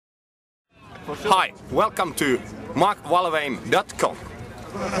Hi, welcome to markwalleweem.com.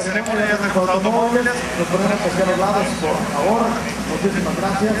 Nos ponemos hacia los lados, por favor. Muchísimas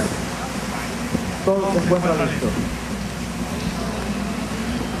gracias. Todo se encuentra listo.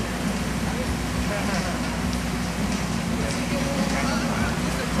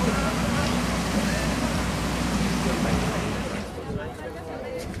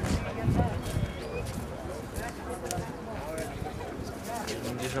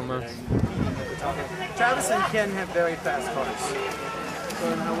 Travis and Ken have very fast cars.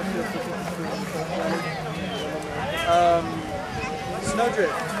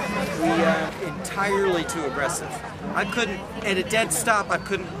 Snowdrift, we entirely too aggressive. I couldn't, at a dead stop, I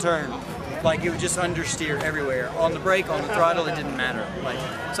couldn't turn. Like, it would just understeer everywhere. On the brake, on the throttle, it didn't matter. Like,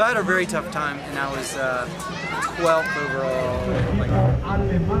 so I had a very tough time, and I was 12th overall. Like,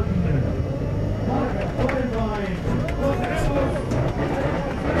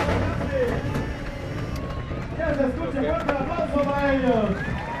 se escuche fuerte el aplauso para ellos.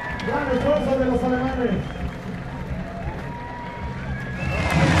 Gran esfuerzo de los alemanes.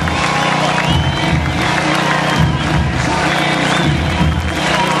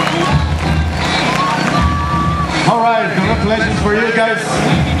 All right, congratulations for you guys.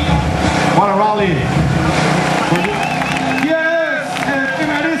 What a rally. Yes, en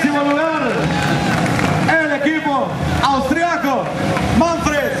primerísimo lugar, el equipo austriaco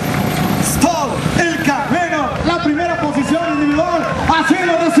Manfred Stoll, el camino, la primera posición individual. Así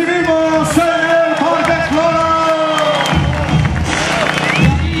lo recibimos en el Ford Explorer.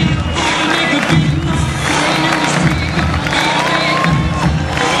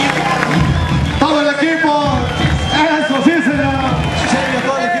 Todo el equipo, eso sí señor. Sí,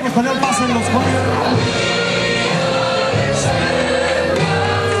 todo el equipo español pasa en los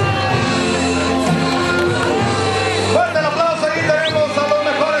fuerte el aplauso, ahí tenemos a los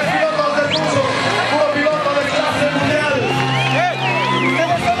mejores pilotos del mundo, puro piloto de clase mundial.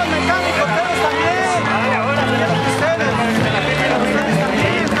 ustedes son los mecánicos, ustedes también. Ustedes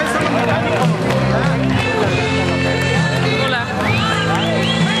también, ustedes son los mecánicos. Hola.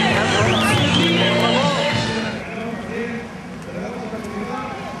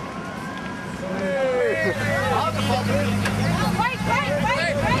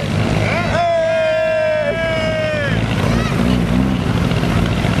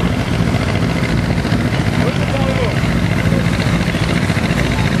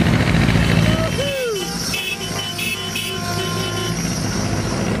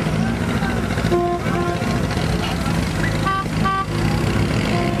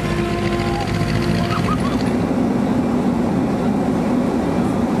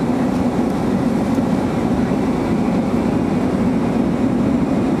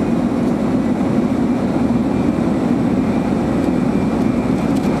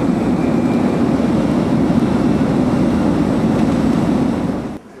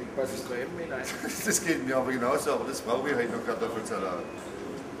 Das geht mir aber genauso, aber das brauche ich heute noch Kartoffelsalat.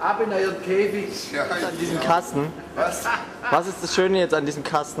 Ab in euren Käfig. Ja, An diesem Kasten. was? Was ist das Schöne jetzt an diesem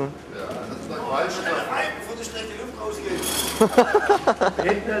Kasten? Ja, das ist noch falsch. Nein, bevor die Strecke Luft rausgeht.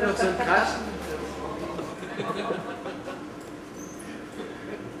 Hinten noch so ein Kasten.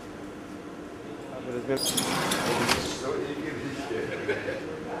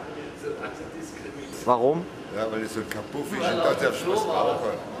 Warum? Ja, weil es so ein Kapuff ist und da darfst du was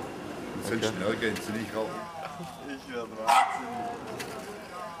rauchen. Und sonst nirgends du nicht rauchen. Ich werde wahnsinnig.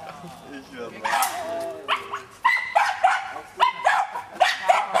 Ich werde wahnsinnig.